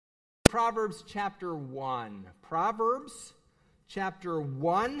Proverbs chapter 1. Proverbs chapter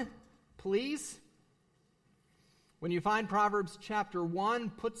 1, please. When you find Proverbs chapter 1,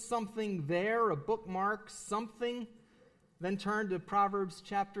 put something there, a bookmark, something. Then turn to Proverbs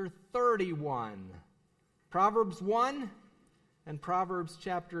chapter 31. Proverbs 1 and Proverbs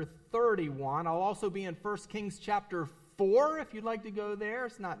chapter 31. I'll also be in 1 Kings chapter 4 if you'd like to go there.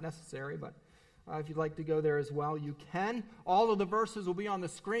 It's not necessary, but if you'd like to go there as well, you can. All of the verses will be on the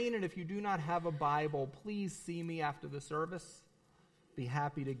screen, and if you do not have a Bible, please see me after the service. Be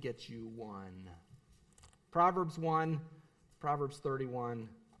happy to get you one. Proverbs 1, Proverbs 31,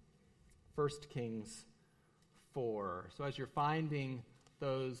 1 Kings 4. So as you're finding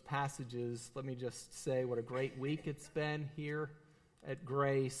those passages, let me just say what a great week it's been here at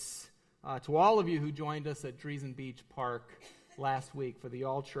Grace. To all of you who joined us at Dreesen Beach Park last week for the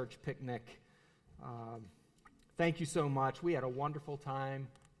all-church picnic, thank you so much. We had a wonderful time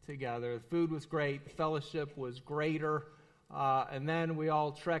together. The food was great. The fellowship was greater. And then we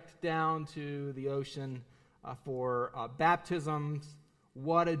all trekked down to the ocean for baptisms.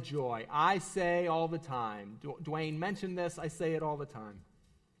 What a joy. I say all the time, Dwayne mentioned this, I say it all the time.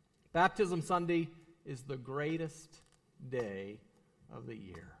 Baptism Sunday is the greatest day of the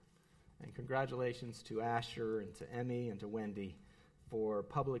year. And congratulations to Asher and to Emmy and to Wendy for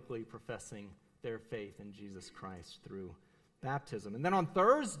publicly professing their faith in Jesus Christ through baptism. And then on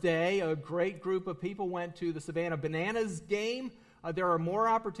Thursday, a great group of people went to the Savannah Bananas game. There are more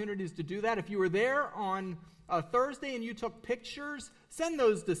opportunities to do that. If you were there on Thursday and you took pictures, send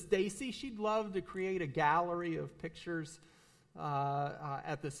those to Stacy. She'd love to create a gallery of pictures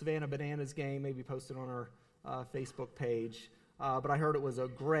at the Savannah Bananas game, maybe posted on our Facebook page. But I heard it was a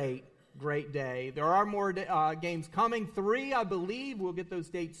great day. There are more games coming. 3, I believe. We'll get those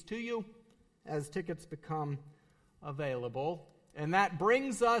dates to you as tickets become available. And that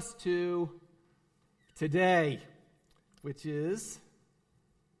brings us to today, which is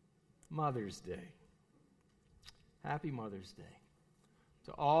Mother's Day. Happy Mother's Day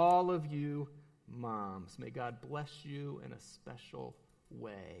to all of you moms. May God bless you in a special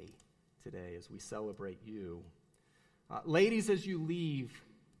way today as we celebrate you. Ladies, as you leave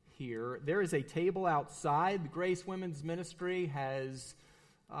here, there is a table outside. The Grace Women's Ministry has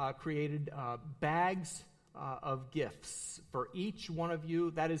created bags of gifts for each one of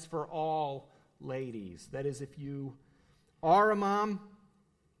you. That is for all ladies. That is if you are a mom,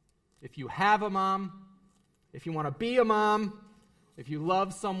 if you have a mom, if you want to be a mom, if you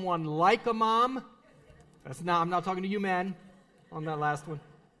love someone like a mom. I'm not talking to you men on that last one.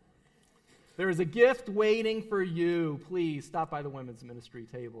 There is a gift waiting for you. Please stop by the women's ministry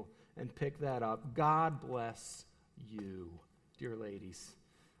table and pick that up. God bless you, dear ladies,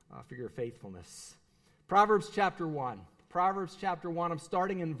 for your faithfulness. Proverbs chapter 1. Proverbs chapter 1. I'm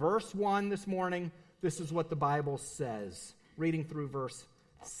starting in verse 1 this morning. This is what the Bible says, reading through verse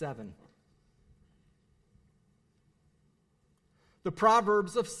 7. The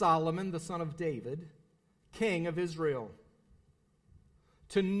Proverbs of Solomon, the son of David, king of Israel,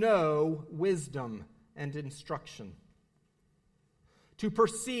 to know wisdom and instruction, to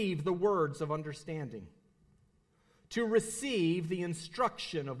perceive the words of understanding, to receive the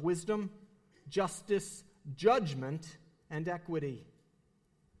instruction of wisdom, justice, judgment, and equity,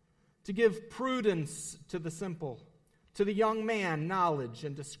 to give prudence to the simple, to the young man knowledge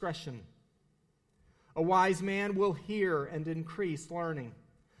and discretion. A wise man will hear and increase learning,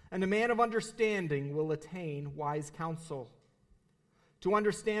 and a man of understanding will attain wise counsel. To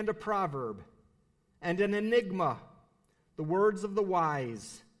understand a proverb and an enigma, the words of the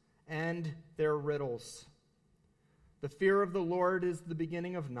wise and their riddles. The fear of the Lord is the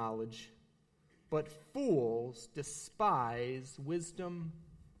beginning of knowledge, but fools despise wisdom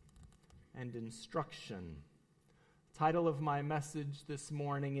and instruction. Title of my message this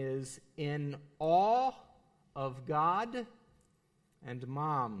morning is In Awe of God and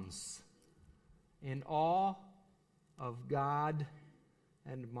Moms. In Awe of God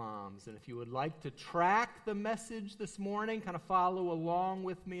and Moms. And if you would like to track the message this morning, kind of follow along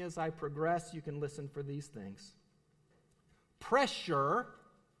with me as I progress, you can listen for these things. Pressure.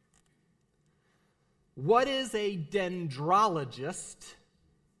 What is a dendrologist?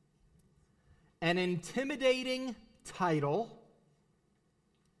 An intimidating title,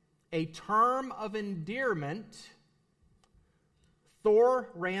 a term of endearment, Thor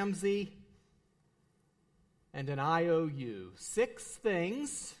Ramsey, and an IOU. 6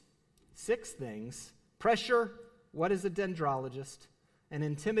 things. Pressure, what is a dendrologist? An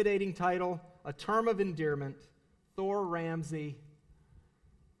intimidating title, a term of endearment, Thor Ramsey,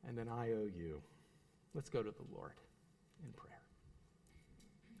 and an IOU. Let's go to the Lord in prayer.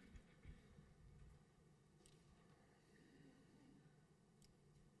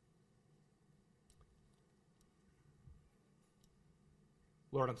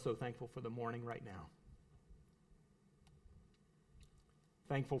 Lord, I'm so thankful for the morning right now.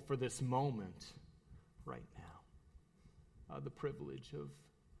 Thankful for this moment right now. The privilege of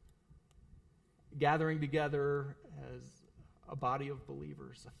gathering together as a body of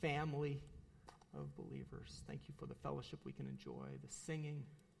believers, a family of believers. Thank you for the fellowship we can enjoy, the singing.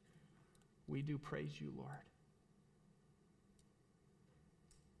 We do praise you, Lord.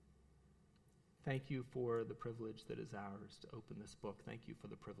 Thank you for the privilege that is ours to open this book. Thank you for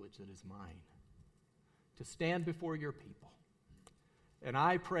the privilege that is mine to stand before your people. And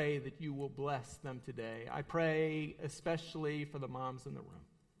I pray that you will bless them today. I pray especially for the moms in the room.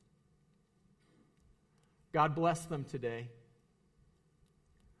 God bless them today.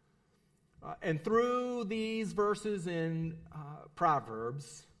 And through these verses in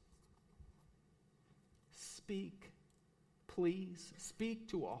Proverbs, please speak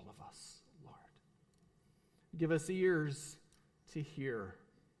to all of us, Lord. Give us ears to hear.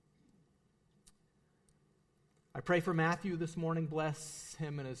 I pray for Matthew this morning. Bless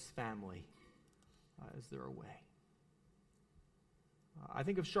him and his family as they're away. I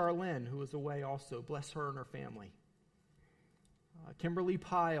think of Charlene, who is away also. Bless her and her family. Kimberly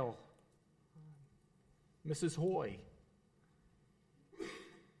Pyle, Mrs. Hoy.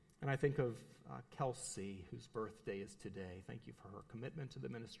 And I think of Kelsey, whose birthday is today. Thank you for her commitment to the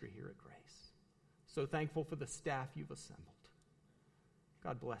ministry here at Grace. So thankful for the staff you've assembled.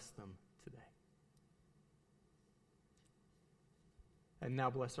 God bless them today. And now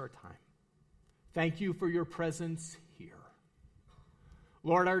bless our time. Thank you for your presence here.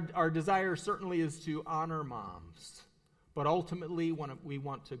 Lord, our desire certainly is to honor moms, but ultimately we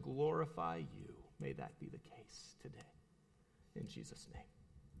want to glorify you. May that be the case today. In Jesus' name,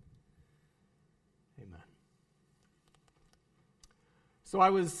 amen. So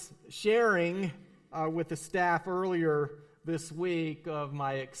I was sharing with the staff earlier this week of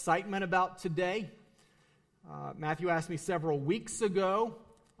my excitement about today. Matthew asked me several weeks ago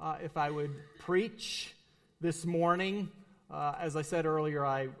if I would preach this morning. As I said earlier,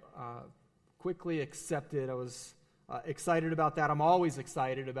 I quickly accepted. I was excited about that. I'm always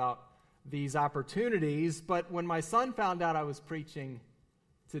excited about these opportunities. But when my son found out I was preaching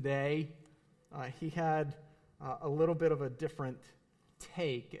today, he had a little bit of a different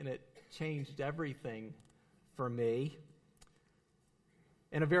take, and it changed everything for me.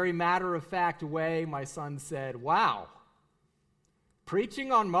 In a very matter-of-fact way, my son said, "Wow,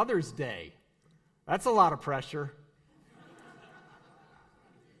 preaching on Mother's Day, that's a lot of pressure."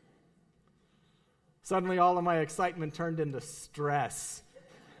 Suddenly, all of my excitement turned into stress.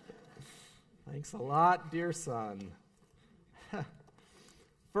 Thanks a lot, dear son.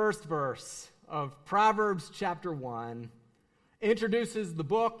 First verse of Proverbs chapter 1 introduces the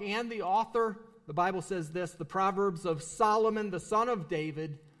book and the author. The Bible says this: the Proverbs of Solomon, the son of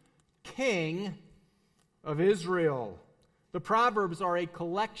David, king of Israel. The Proverbs are a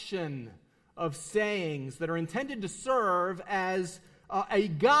collection of sayings that are intended to serve as a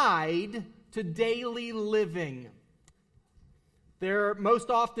guide to daily living. They're most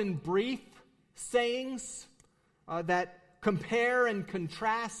often brief sayings that compare and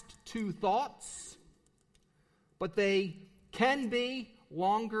contrast two thoughts, but they can be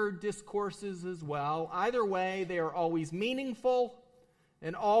longer discourses as well. Either way, they are always meaningful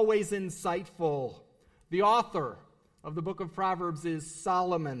and always insightful. The author of the book of Proverbs is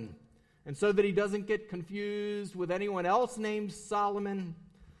Solomon. And so that he doesn't get confused with anyone else named Solomon,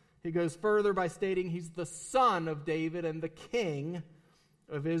 he goes further by stating he's the son of David and the king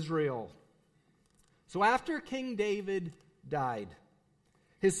of Israel. So after King David died,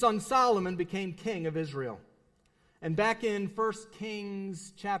 his son Solomon became king of Israel. And back in 1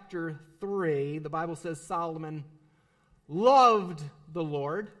 Kings chapter 3, the Bible says Solomon loved the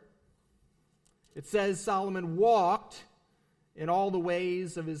Lord. It says Solomon walked in all the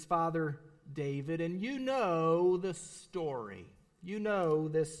ways of his father David. And you know the story. You know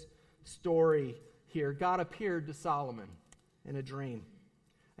this story here. God appeared to Solomon in a dream.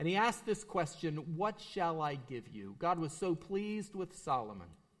 And he asked this question, "What shall I give you?" God was so pleased with Solomon.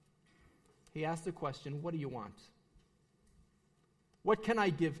 He asked the question, "What do you want? What can I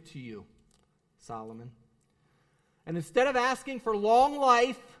give to you, Solomon?" And instead of asking for long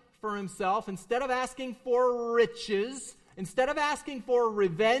life for himself, instead of asking for riches, instead of asking for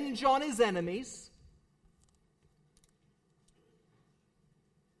revenge on his enemies,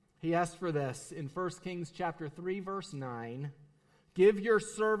 he asked for this in 1 Kings chapter 3, verse 9. "Give your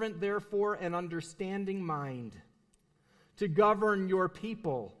servant, therefore, an understanding mind to govern your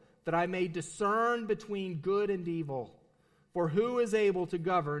people, that I may discern between good and evil. For who is able to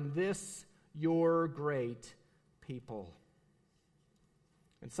govern this your great people?"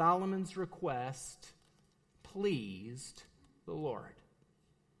 And Solomon's request pleased the Lord.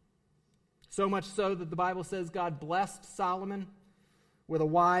 So much so that the Bible says God blessed Solomon with a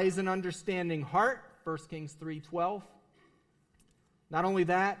wise and understanding heart, 1 Kings 3:12. Not only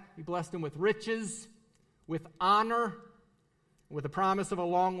that, he blessed him with riches, with honor, with the promise of a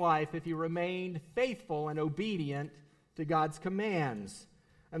long life if he remained faithful and obedient to God's commands.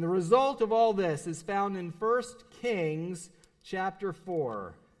 And the result of all this is found in 1 Kings chapter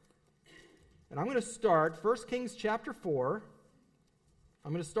 4. And I'm going to start 1 Kings chapter 4.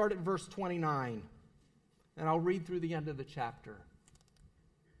 I'm going to start at verse 29, and I'll read through the end of the chapter.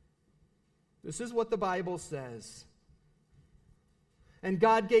 This is what the Bible says. And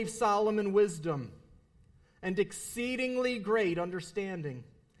God gave Solomon wisdom and exceedingly great understanding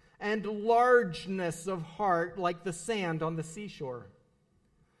and largeness of heart like the sand on the seashore.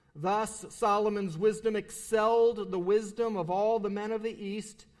 Thus Solomon's wisdom excelled the wisdom of all the men of the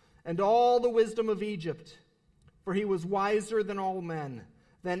east and all the wisdom of Egypt. For he was wiser than all men,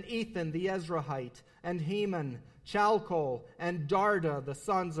 than Ethan the Ezrahite, and Heman, Chalcol, and Darda, the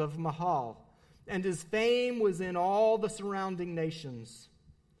sons of Mahal. And his fame was in all the surrounding nations.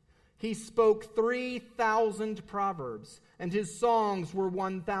 He spoke 3,000 proverbs, and his songs were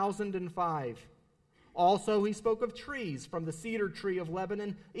 1,005. Also he spoke of trees, from the cedar tree of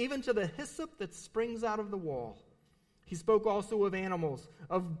Lebanon, even to the hyssop that springs out of the wall. He spoke also of animals,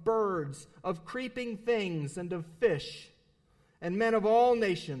 of birds, of creeping things, and of fish. And men of all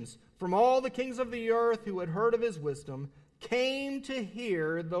nations, from all the kings of the earth who had heard of his wisdom, came to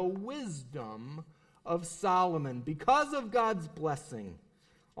hear the wisdom of Solomon because of God's blessing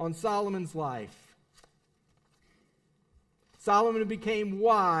on Solomon's life. Solomon became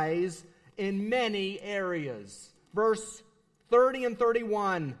wise in many areas. Verse 30 and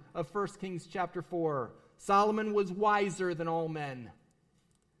 31 of 1 Kings chapter 4. Solomon was wiser than all men.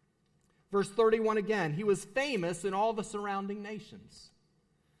 Verse 31 again, he was famous in all the surrounding nations.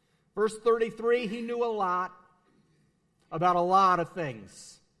 Verse 33, he knew a lot about a lot of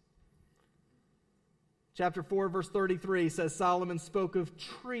things. Chapter 4, verse 33 says Solomon spoke of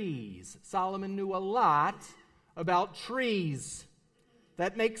trees. Solomon knew a lot about trees.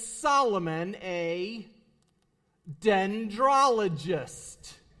 That makes Solomon a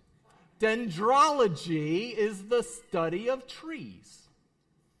dendrologist. Dendrology is the study of trees.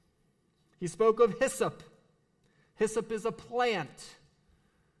 He spoke of hyssop. Hyssop is a plant.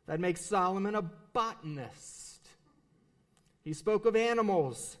 That makes Solomon a botanist. He spoke of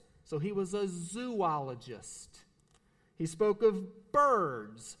animals, so he was a zoologist. He spoke of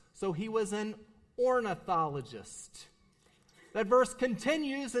birds, so he was an ornithologist. That verse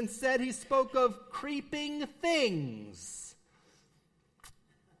continues and said he spoke of creeping things.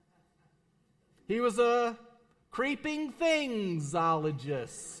 He was a creeping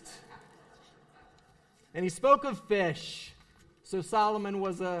things-ologist. And he spoke of fish. So Solomon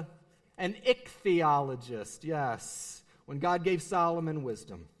was an ichthyologist, yes, when God gave Solomon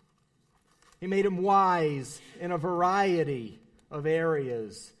wisdom. He made him wise in a variety of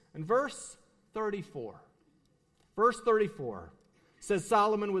areas. And verse 34 says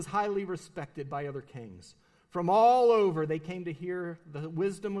Solomon was highly respected by other kings. From all over they came to hear the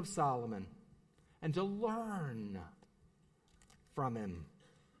wisdom of Solomon and to learn from him.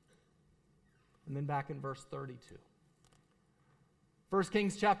 And then back in verse 32. 1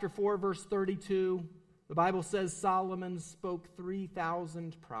 Kings chapter 4, verse 32, the Bible says Solomon spoke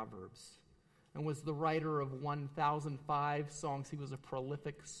 3,000 proverbs and was the writer of 1,005 songs. He was a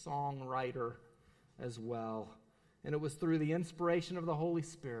prolific songwriter as well. And it was through the inspiration of the Holy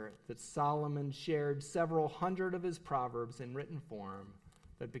Spirit that Solomon shared several hundred of his proverbs in written form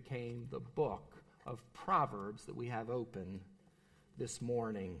that became the book of Proverbs that we have open this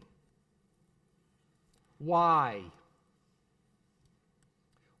morning. Why?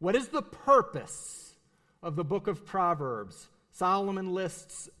 What is the purpose of the book of Proverbs? Solomon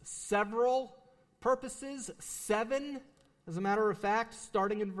lists several purposes, 7, as a matter of fact,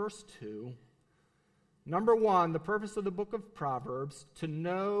 starting in verse 2. Number 1, the purpose of the book of Proverbs, to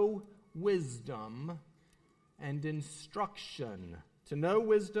know wisdom and instruction. To know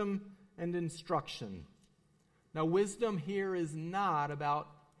wisdom and instruction. Now, wisdom here is not about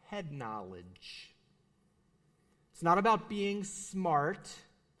head knowledge. It's not about being smart.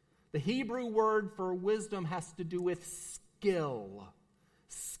 The Hebrew word for wisdom has to do with skill.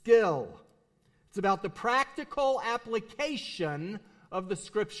 Skill. It's about the practical application of the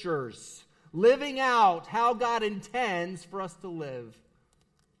Scriptures. Living out how God intends for us to live.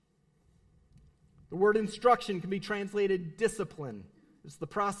 The word instruction can be translated discipline. It's the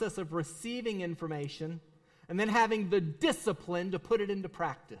process of receiving information and then having the discipline to put it into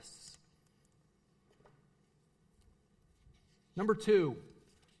practice. Number 2,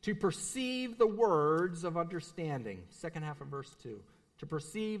 to perceive the words of understanding. Second half of verse 2. To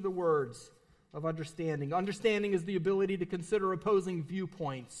perceive the words of understanding. Understanding is the ability to consider opposing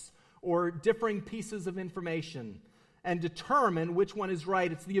viewpoints or differing pieces of information and determine which one is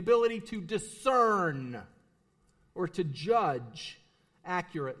right. It's the ability to discern or to judge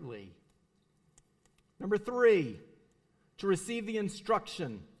accurately. Number 3, to receive the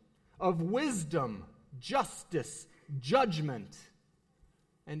instruction of wisdom, justice, judgment,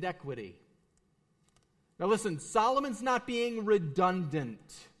 and equity. Now listen, Solomon's not being redundant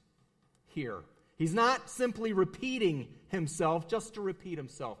here. He's not simply repeating himself just to repeat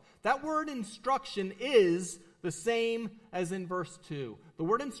himself. That word instruction is the same as in verse 2. The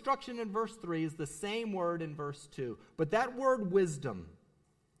word instruction in verse 3 is the same word in verse 2. But that word wisdom,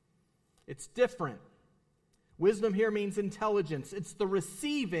 it's different. Wisdom here means intelligence. It's the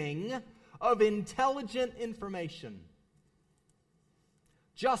receiving of intelligent information.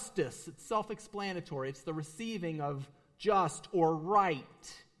 Justice, it's self-explanatory. It's the receiving of just or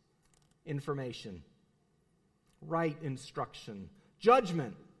right information. Right instruction.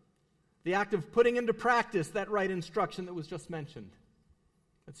 Judgment, the act of putting into practice that right instruction that was just mentioned.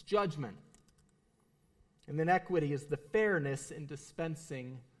 That's judgment. And then equity is the fairness in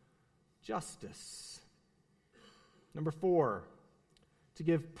dispensing justice. Number 4, to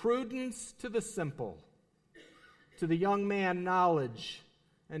give prudence to the simple, to the young man knowledge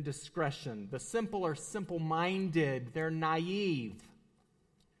and discretion. The simple are simple-minded. They're naive.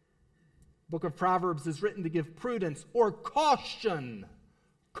 The book of Proverbs is written to give prudence or caution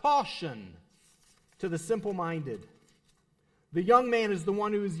to the simple-minded. The young man is the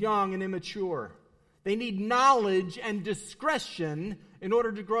one who is young and immature. They need knowledge and discretion in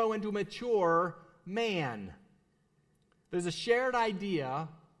order to grow into a mature man. There's a shared idea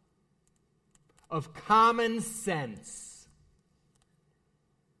of common sense.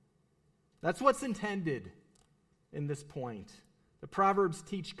 That's what's intended in this point. The Proverbs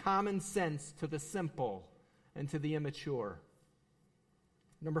teach common sense to the simple and to the immature.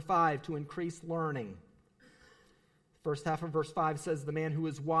 Number 5, to increase learning. First half of verse 5 says, the man who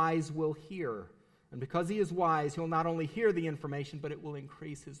is wise will hear. And because he is wise, he'll not only hear the information, but it will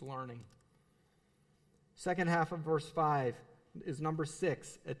increase his learning. Second half of verse 5 is number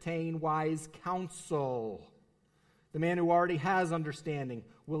 6, attain wise counsel. The man who already has understanding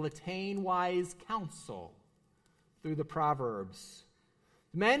will attain wise counsel through the Proverbs.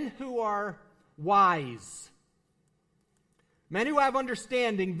 Men who are wise, men who have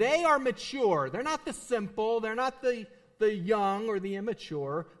understanding, they are mature. They're not the simple, they're not the young or the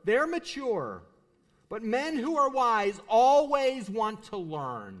immature. They're mature. But men who are wise always want to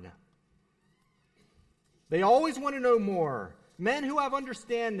learn. They always want to know more. Men who have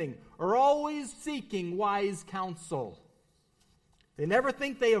understanding are always seeking wise counsel. They never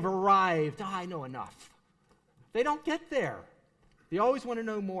think they have arrived. I know enough. They don't get there. They always want to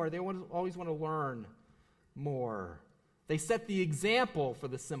know more. They always want to learn more. They set the example for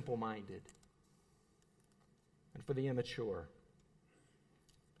the simple-minded and for the immature.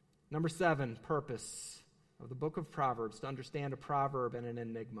 Number 7, purpose of the book of Proverbs, to understand a proverb and an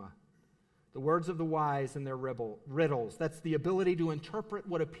enigma. The words of the wise and their riddles. That's the ability to interpret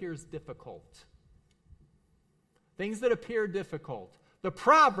what appears difficult. Things that appear difficult. The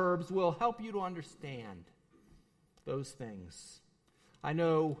Proverbs will help you to understand those things. I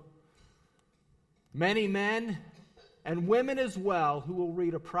know many men and women as well who will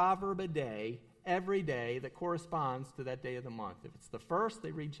read a proverb a day, every day, that corresponds to that day of the month. If it's the 1st,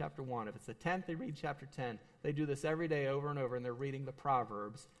 they read chapter 1. If it's the 10th, they read chapter 10. They do this every day over and over, and they're reading the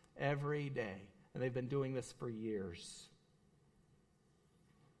Proverbs every day. And they've been doing this for years.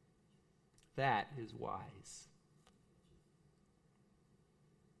 That is wise.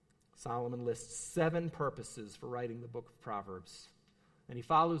 Solomon lists 7 purposes for writing the book of Proverbs. And he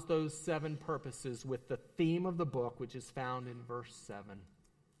follows those 7 purposes with the theme of the book, which is found in verse 7,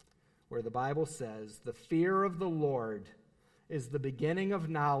 where the Bible says, the fear of the Lord is the beginning of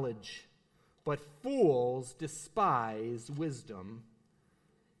knowledge, but fools despise wisdom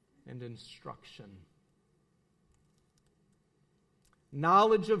and instruction.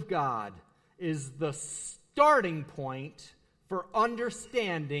 Knowledge of God is the starting point for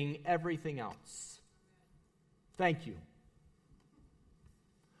understanding everything else. Thank you.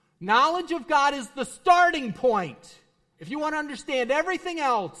 Knowledge of God is the starting point. If you want to understand everything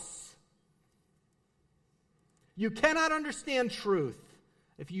else, you cannot understand truth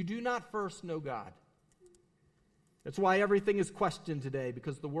if you do not first know God. That's why everything is questioned today,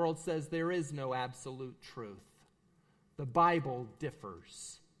 because the world says there is no absolute truth. The Bible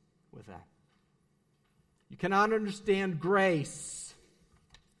differs with that. You cannot understand grace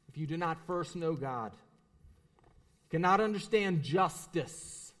if you do not first know God. You cannot understand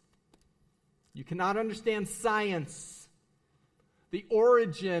justice. You cannot understand science, the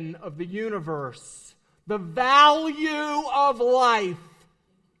origin of the universe, the value of life,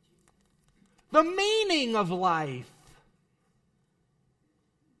 the meaning of life.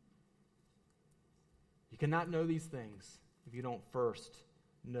 You cannot know these things if you don't first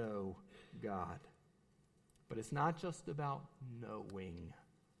know God. But it's not just about knowing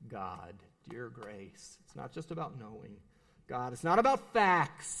God, dear Grace. It's not just about knowing God. It's not about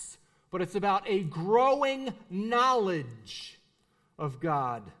facts, but it's about a growing knowledge of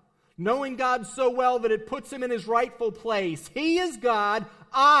God. Knowing God so well that it puts him in his rightful place. He is God,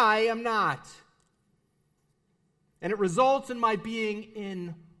 I am not. And it results in my being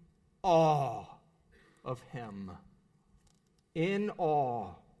in awe of him. In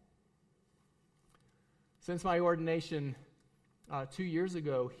awe. Since my ordination 2 years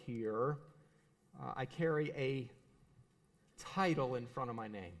ago here, I carry a title in front of my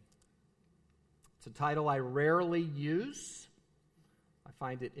name. It's a title I rarely use. I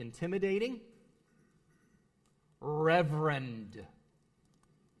find it intimidating. Reverend.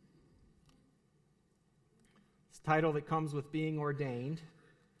 It's a title that comes with being ordained,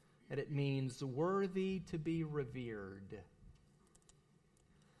 and it means worthy to be revered.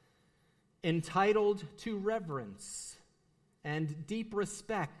 Entitled to reverence and deep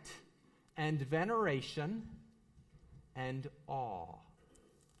respect and veneration and awe.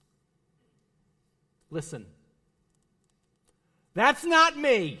 Listen, that's not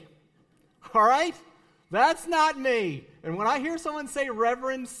me, all right? That's not me. And when I hear someone say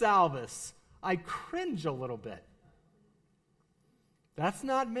Reverend Salvis, I cringe a little bit. That's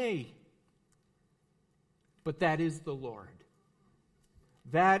not me. But that is the Lord.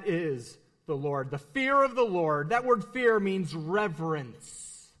 That is the Lord. The fear of the Lord. That word fear means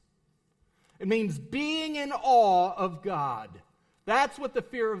reverence. It means being in awe of God. That's what the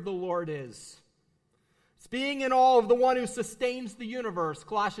fear of the Lord is. It's being in awe of the one who sustains the universe,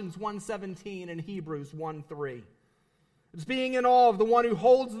 Colossians 1:17 and Hebrews 1:3. It's being in awe of the one who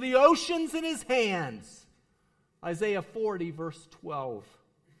holds the oceans in his hands, Isaiah 40, verse 12.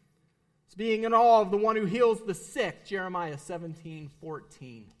 It's being in awe of the one who heals the sick, Jeremiah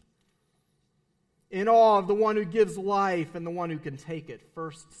 17:14. In awe of the one who gives life and the one who can take it,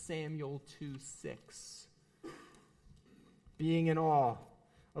 1 Samuel 2:6. Being in awe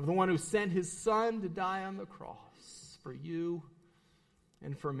of the one who sent his son to die on the cross for you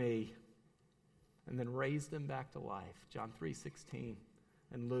and for me, and then raised him back to life, John 3:16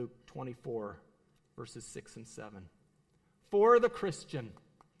 and Luke 24, verses 6 and 7. For the Christian,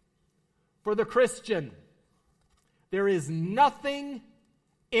 there is nothing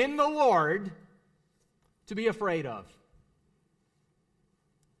in the Lord to be afraid of.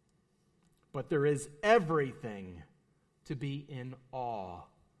 But there is everything to be in awe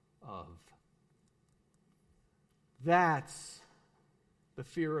of. That's the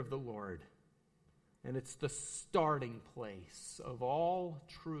fear of the Lord. And it's the starting place of all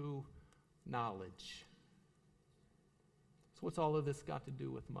true knowledge. So what's all of this got to do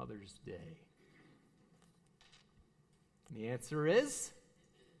with Mother's Day? And the answer is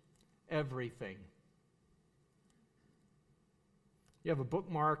everything. You have a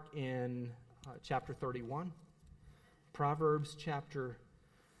bookmark in chapter 31. Proverbs chapter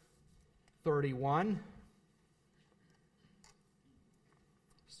 31.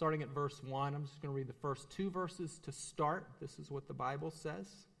 Starting at verse 1. I'm just going to read the first 2 verses to start. This is what the Bible says.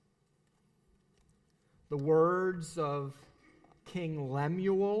 The words of King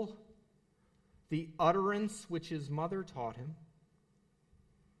Lemuel, the utterance which his mother taught him.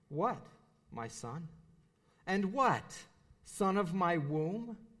 What, my son? And what, son of my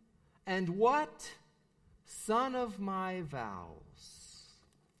womb? And what, son of my vows?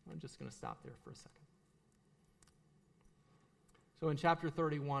 I'm just going to stop there for a second. So in chapter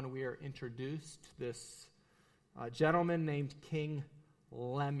 31, we are introduced to this gentleman named King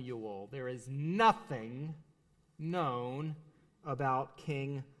Lemuel. There is nothing known about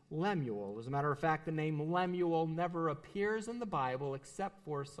King Lemuel. As a matter of fact, the name Lemuel never appears in the Bible except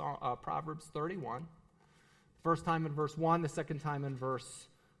for Proverbs 31. First time in verse 1, the second time in verse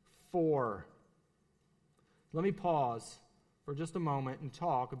 4. Let me pause for just a moment and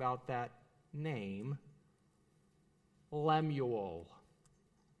talk about that name, Lemuel.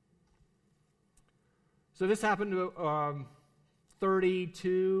 So this happened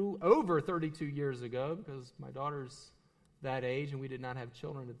over 32 years ago, because my daughter's that age and we did not have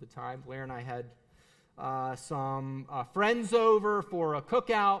children at the time. Blair and I had some friends over for a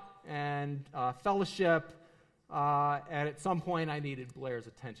cookout and fellowship, and at some point I needed Blair's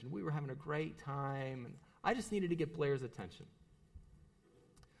attention. We were having a great time, and I just needed to get Blair's attention.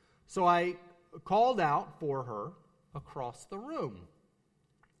 So I called out for her across the room.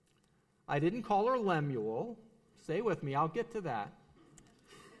 I didn't call her Lemuel. Stay with me, I'll get to that.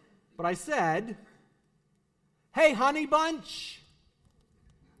 But I said, "Hey, honey bunch."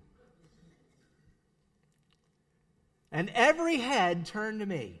 And every head turned to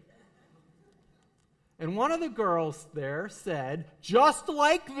me. And one of the girls there said, just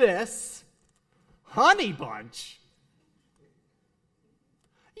like this, "Honey bunch?"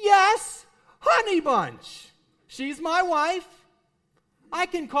 "Yes, honey bunch. She's my wife. I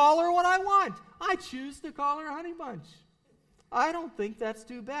can call her what I want. I choose to call her Honey Bunch. I don't think that's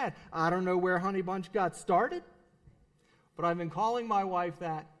too bad. I don't know where Honey Bunch got started, but I've been calling my wife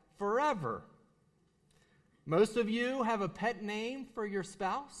that forever." Most of you have a pet name for your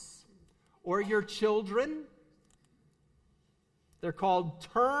spouse or your children. They're called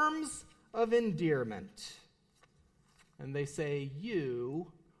terms of endearment. And they say,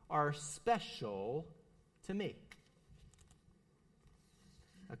 "You are special to me."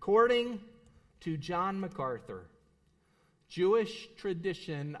 According to John MacArthur, Jewish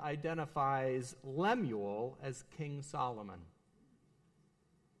tradition identifies Lemuel as King Solomon.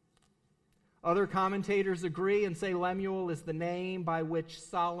 Other commentators agree and say Lemuel is the name by which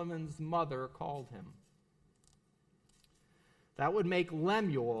Solomon's mother called him. That would make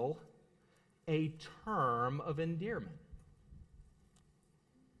Lemuel a term of endearment.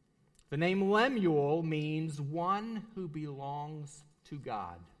 The name Lemuel means one who belongs to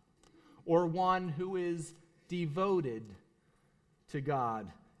God, or one who is devoted to God.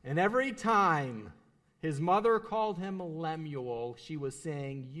 And every time his mother called him Lemuel, she was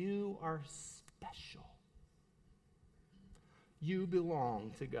saying, "You are special. You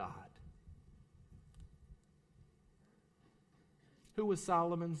belong to God." Who was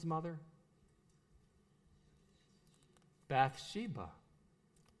Solomon's mother? Bathsheba.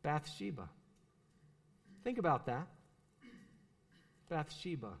 Bathsheba. Think about that.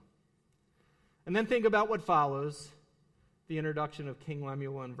 Bathsheba. And then think about what follows the introduction of King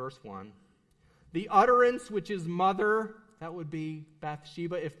Lemuel in verse 1. The utterance which his mother, that would be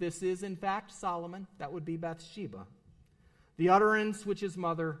Bathsheba. If this is in fact Solomon, that would be Bathsheba. The utterance which his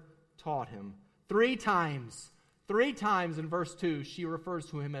mother taught him. Three times in verse 2, she refers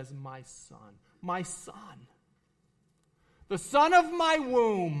to him as my son. My son. The son of my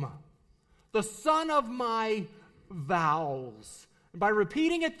womb. The son of my vows. And by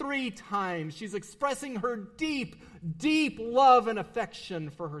repeating it 3 times, she's expressing her deep, deep love and affection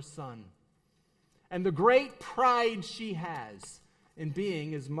for her son, and the great pride she has in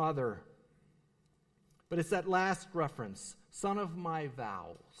being his mother. But it's that last reference, "son of my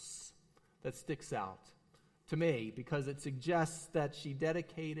vows," that sticks out to me, because it suggests that she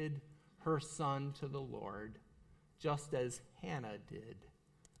dedicated her son to the Lord, just as Hannah did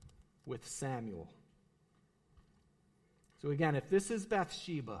with Samuel. So again, if this is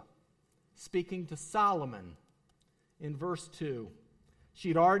Bathsheba speaking to Solomon in verse 2,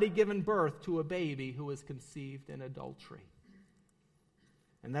 she'd already given birth to a baby who was conceived in adultery.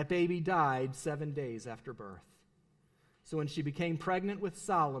 And that baby died 7 days after birth. So when she became pregnant with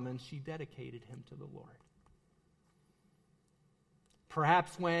Solomon, she dedicated him to the Lord.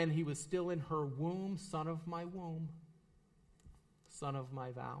 Perhaps when he was still in her womb, son of my womb, son of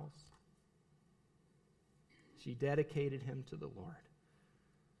my vows, she dedicated him to the Lord.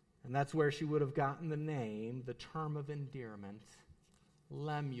 And that's where she would have gotten the name, the term of endearment,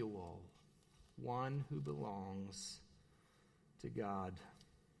 Lemuel, one who belongs to God.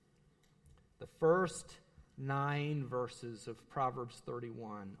 The first 9 verses of Proverbs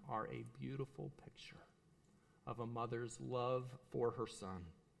 31 are a beautiful picture of a mother's love for her son.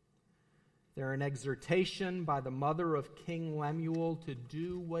 They're an exhortation by the mother of King Lemuel to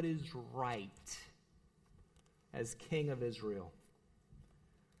do what is right as king of Israel.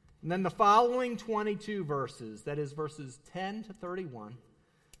 And then the following 22 verses, that is verses 10 to 31,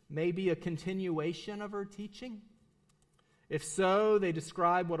 may be a continuation of her teaching. If so, they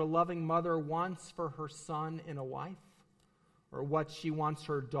describe what a loving mother wants for her son in a wife, or what she wants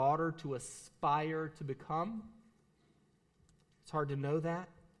her daughter to aspire to become. It's hard to know that.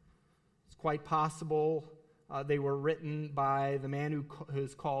 It's quite possible they were written by the man who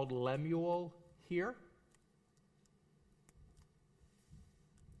is called Lemuel here.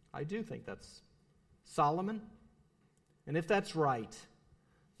 I do think that's Solomon. And if that's right,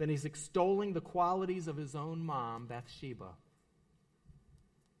 then he's extolling the qualities of his own mom, Bathsheba.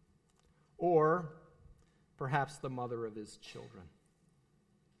 Or perhaps the mother of his children.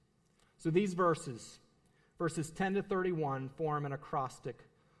 So these verses 10 to 31, form an acrostic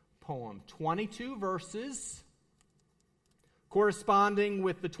poem. 22 verses corresponding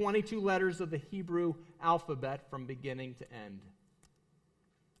with the 22 letters of the Hebrew alphabet from beginning to end.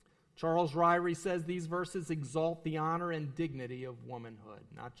 Charles Ryrie says these verses exalt the honor and dignity of womanhood.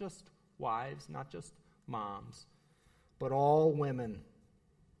 Not just wives, not just moms, but all women.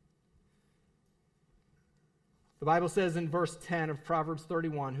 The Bible says in verse 10 of Proverbs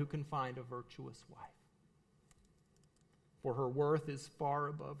 31, who can find a virtuous wife? For her worth is far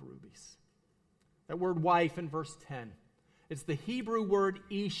above rubies. That word wife in verse 10, it's the Hebrew word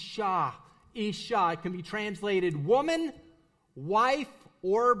isha. Isha, it can be translated woman, wife,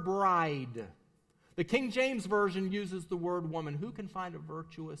 or bride. The King James Version uses the word woman. Who can find a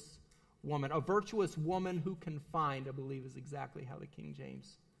virtuous woman? A virtuous woman who can find, I believe, is exactly how the King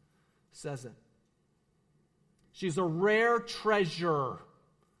James says it. She's a rare treasure,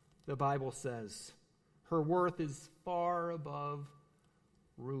 the Bible says. Her worth is far above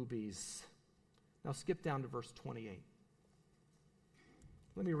rubies. Now skip down to verse 28.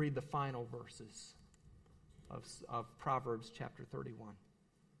 Let me read the final verses of Proverbs chapter 31.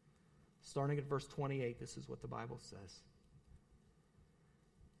 Starting at verse 28, this is what the Bible says.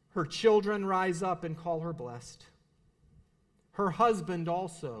 Her children rise up and call her blessed. Her husband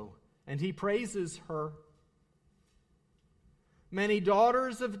also, and he praises her. Many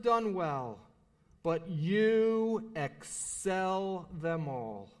daughters have done well, but you excel them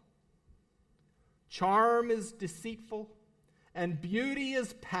all. Charm is deceitful, and beauty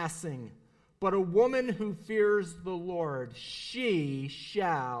is passing, but a woman who fears the Lord, she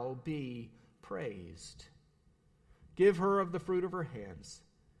shall be praised. Give her of the fruit of her hands,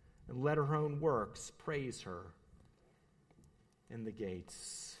 and let her own works praise her in the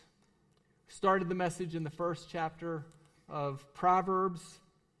gates. Started the message in the first chapter of Proverbs.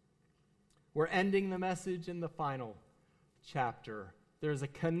 We're ending the message in the final chapter. There's a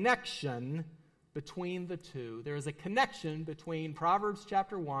connection between the two. There is a connection between Proverbs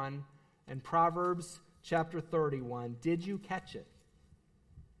chapter 1 and Proverbs chapter 31. Did you catch it?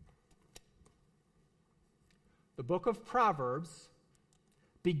 The book of Proverbs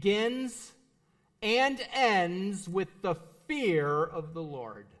begins and ends with the fear of the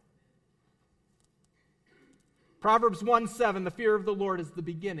Lord. Proverbs 1:7, the fear of the Lord is the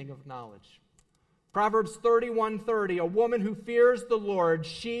beginning of knowledge. Proverbs 31:30, a woman who fears the Lord,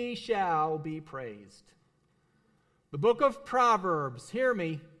 she shall be praised. The book of Proverbs, hear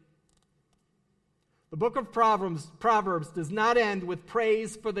me, the book of Proverbs does not end with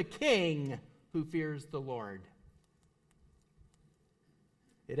praise for the king who fears the Lord.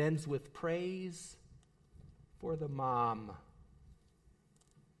 It ends with praise for the mom.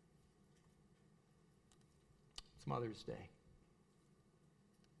 It's Mother's Day.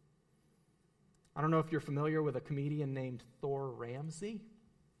 I don't know if you're familiar with a comedian named Thor Ramsey,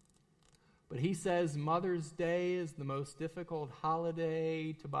 but he says Mother's Day is the most difficult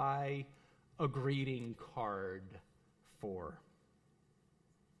holiday to buy a greeting card for.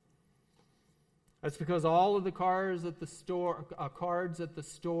 That's because all of the cards at the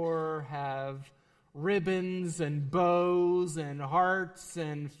store have ribbons and bows and hearts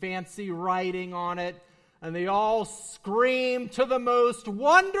and fancy writing on it, and they all scream to the most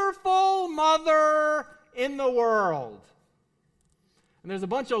wonderful mother in the world. And there's a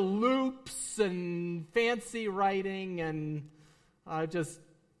bunch of loops and fancy writing, and just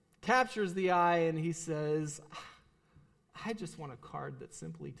captures the eye, and he says, I just want a card that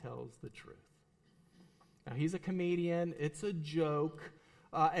simply tells the truth. Now, he's a comedian. It's a joke.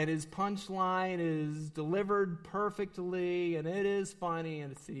 And his punchline is delivered perfectly, and it is funny,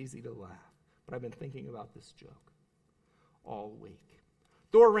 and it's easy to laugh. But I've been thinking about this joke all week.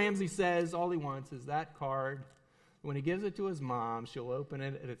 Thor Ramsey says all he wants is that card. When he gives it to his mom, she'll open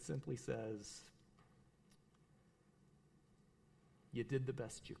it, and it simply says, you did the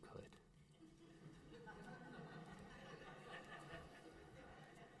best you could.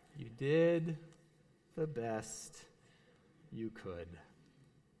 You did the best you could.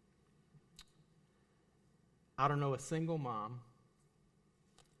 I don't know a single mom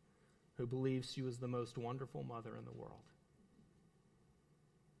who believes she was the most wonderful mother in the world.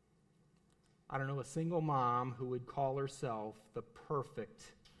 I don't know a single mom who would call herself the perfect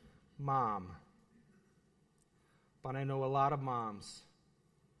mom. But I know a lot of moms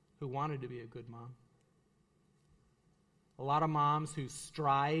who wanted to be a good mom. A lot of moms who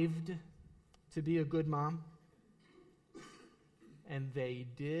strived to be a good mom. and they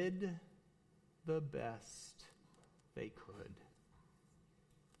did the best they could.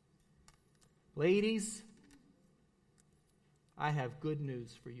 Ladies, I have good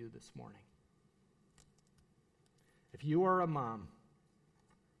news for you this morning. If you are a mom,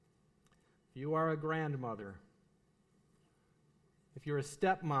 if you are a grandmother, if you're a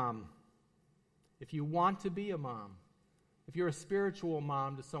stepmom, if you want to be a mom, if you're a spiritual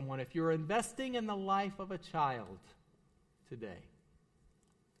mom to someone, if you're investing in the life of a child today,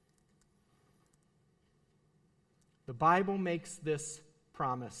 the Bible makes this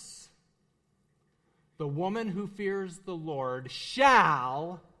promise. The woman who fears the Lord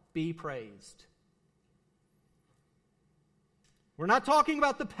shall be praised. We're not talking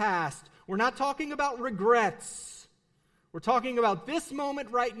about the past. We're not talking about regrets. We're talking about this moment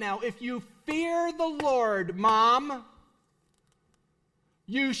right now. If you fear the Lord, Mom,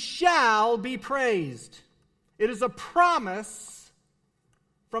 you shall be praised. It is a promise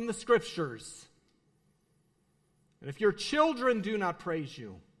from the Scriptures. And if your children do not praise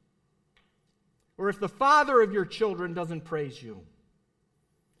you, or if the father of your children doesn't praise you,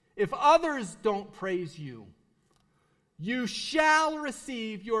 if others don't praise you, you shall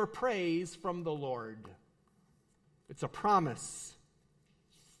receive your praise from the Lord. It's a promise.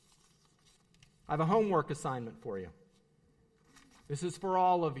 I have a homework assignment for you. This is for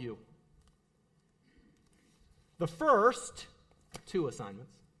all of you. The first, two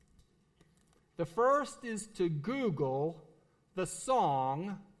assignments. The first is to Google the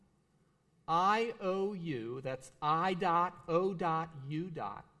song IOU, that's I.O.U.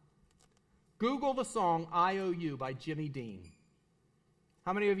 Google the song IOU by Jimmy Dean.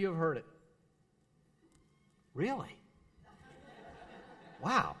 How many of you have heard it? Really?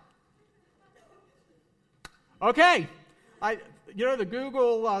 Wow. Okay. The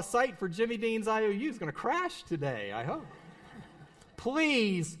Google site for Jimmy Dean's IOU is going to crash today, I hope.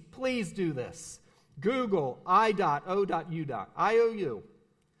 Please do this. Google IOU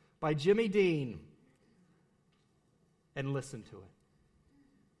by Jimmy Dean and listen to it.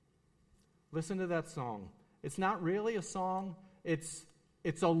 Listen to that song. It's not really a song. It's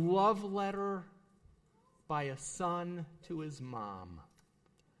a love letter by a son to his mom.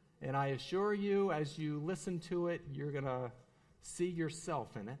 And I assure you, as you listen to it, you're going to see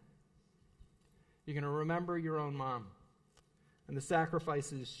yourself in it. You're going to remember your own mom and the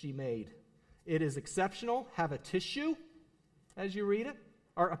sacrifices she made. It is exceptional. Have a tissue as you read it,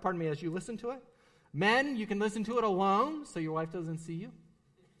 as you listen to it. Men, you can listen to it alone so your wife doesn't see you.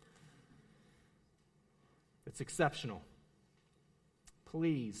 It's exceptional.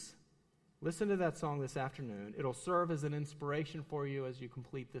 Please listen to that song this afternoon. It'll serve as an inspiration for you as you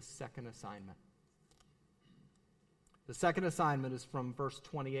complete this second assignment. The second assignment is from verse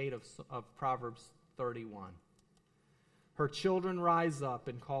 28 of Proverbs 31. Her children rise up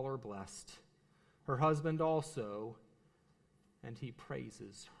and call her blessed. Her husband also, and he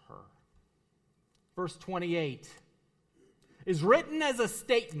praises her. Verse 28 is written as a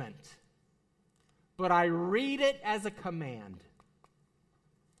statement, but I read it as a command.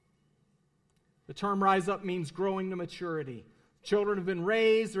 The term rise up means growing to maturity. Children have been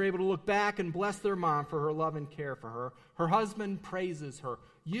raised, they're able to look back and bless their mom for her love and care for her. Her husband praises her.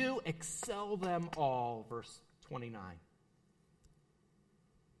 You excel them all, verse 29.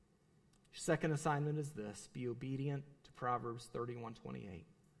 Second assignment is this: be obedient to Proverbs 31:28.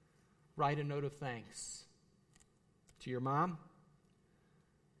 Write a note of thanks to your mom,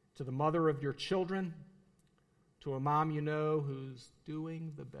 to the mother of your children, to a mom you know who's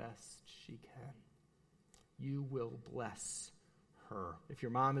doing the best she can. You will bless her. If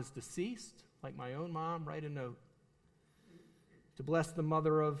your mom is deceased, like my own mom, write a note to bless the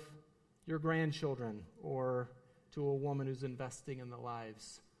mother of your grandchildren, or to a woman who's investing in the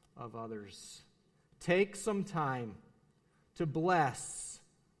lives of others. Take some time to bless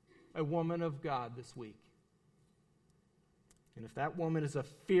a woman of God this week. And if that woman is a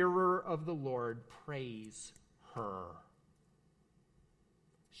fearer of the Lord, praise her.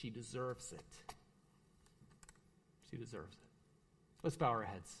 She deserves it. She deserves it. Let's bow our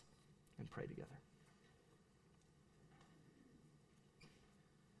heads and pray together.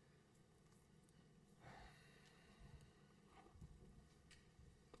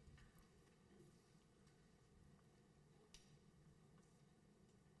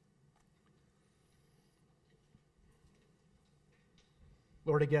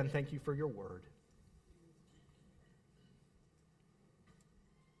 Lord, again, thank you for your word.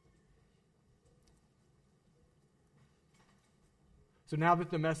 So now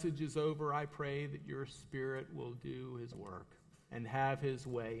that the message is over, I pray that your Spirit will do his work and have his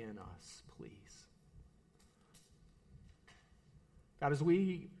way in us, please. God, as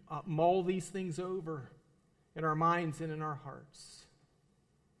we mull these things over in our minds and in our hearts,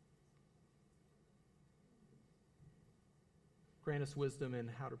 grant us wisdom in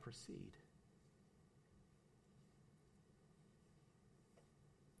how to proceed.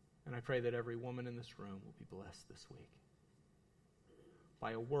 And I pray that every woman in this room will be blessed this week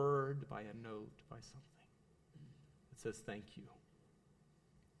by a word, by a note, by something that says thank you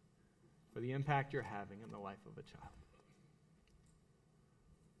for the impact you're having in the life of a child.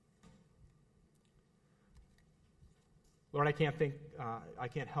 Lord, I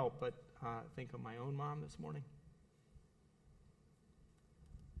can't help but think of my own mom this morning.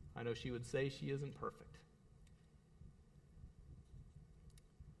 I know she would say she isn't perfect,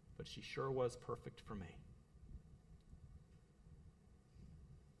 but she sure was perfect for me.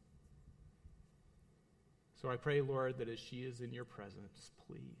 So I pray, Lord, that as she is in your presence,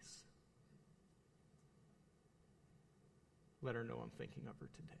 please let her know I'm thinking of her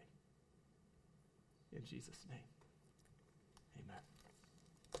today. In Jesus' name.